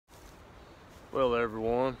Well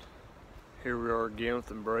everyone, here we are again with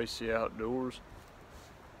Embrace the Outdoors.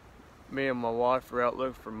 Me and my wife are out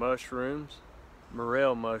looking for mushrooms,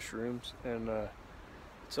 morel mushrooms, and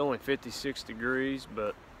it's only 56 degrees,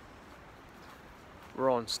 but we're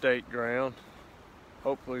on state ground.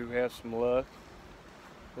 Hopefully we have some luck.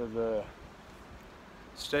 But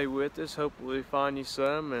stay with us, hopefully we find you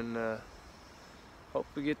some, and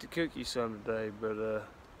hopefully get to cook you some today. But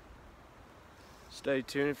stay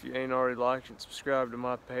tuned. If you ain't already liked and subscribed to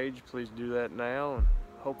my page, please do that now, and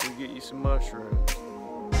hopefully get you some mushrooms.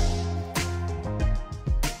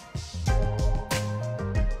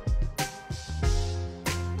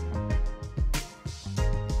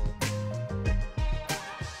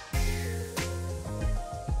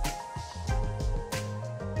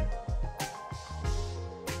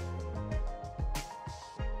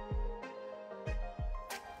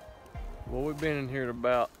 Well, we've been in here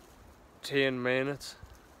about 10 minutes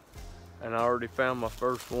and I already found my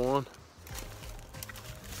first one.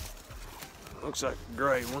 Looks like a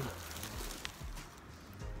gray one.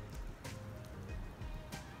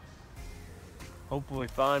 Hopefully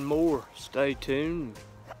find more. Stay tuned.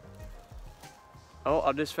 Oh,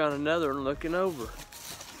 I just found another one looking over.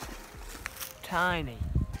 Tiny.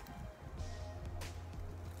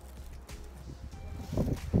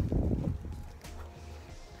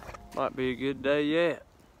 Might be a good day yet.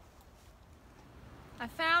 I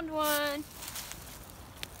found one.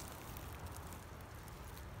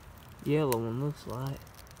 Yellow one looks like.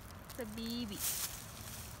 It's a baby.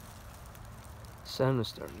 Sun is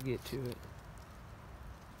starting to get to it.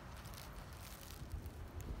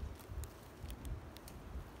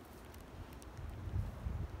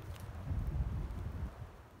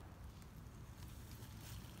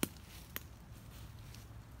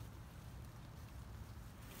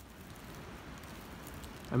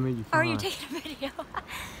 How many you find? Are you taking a video?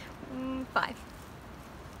 5.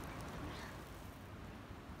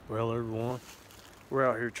 Well everyone, we're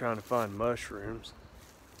out here trying to find mushrooms,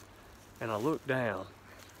 and I looked down.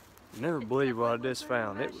 You never believe what I just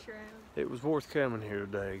found. It was worth coming here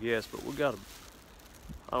today, I guess, but we got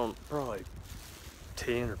I don't know, probably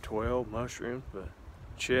 10 or 12 mushrooms, but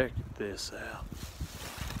check this out.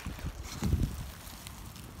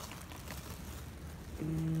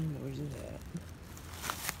 Where's it at?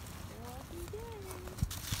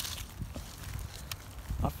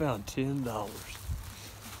 I found $10.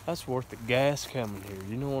 That's worth the gas coming here,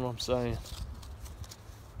 you know what I'm saying?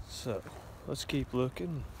 So, let's keep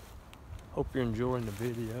looking. Hope you're enjoying the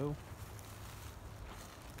video,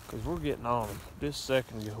 because we're getting on them. Just a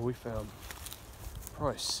second ago, we found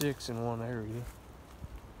probably 6 in one area.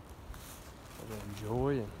 We're gonna enjoy,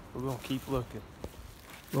 and we're gonna keep looking.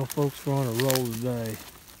 Well, folks, we're on a roll today.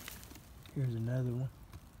 Here's another one.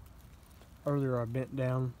 Earlier, I bent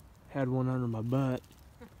down, had one under my butt.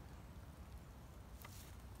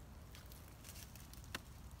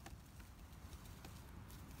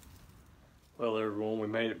 Well everyone, we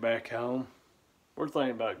made it back home. We're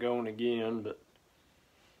thinking about going again, but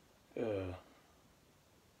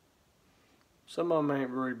some of them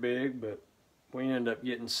ain't very big, but we ended up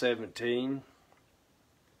getting 17.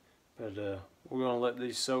 But we're gonna let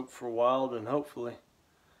these soak for a while, and hopefully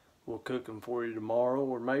we'll cook them for you tomorrow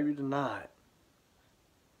or maybe tonight.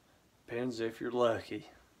 Depends if you're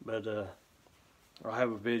lucky. But I'll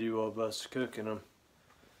have a video of us cooking them.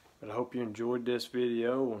 But I hope you enjoyed this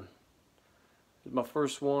video. And it's my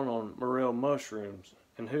first one on morel mushrooms,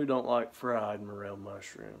 and who don't like fried morel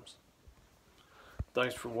mushrooms?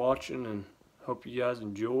 Thanks for watching, and hope you guys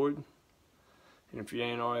enjoyed. And if you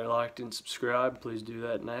ain't already liked and subscribed, please do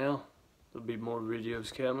that now. There'll be more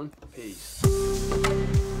videos coming. Peace.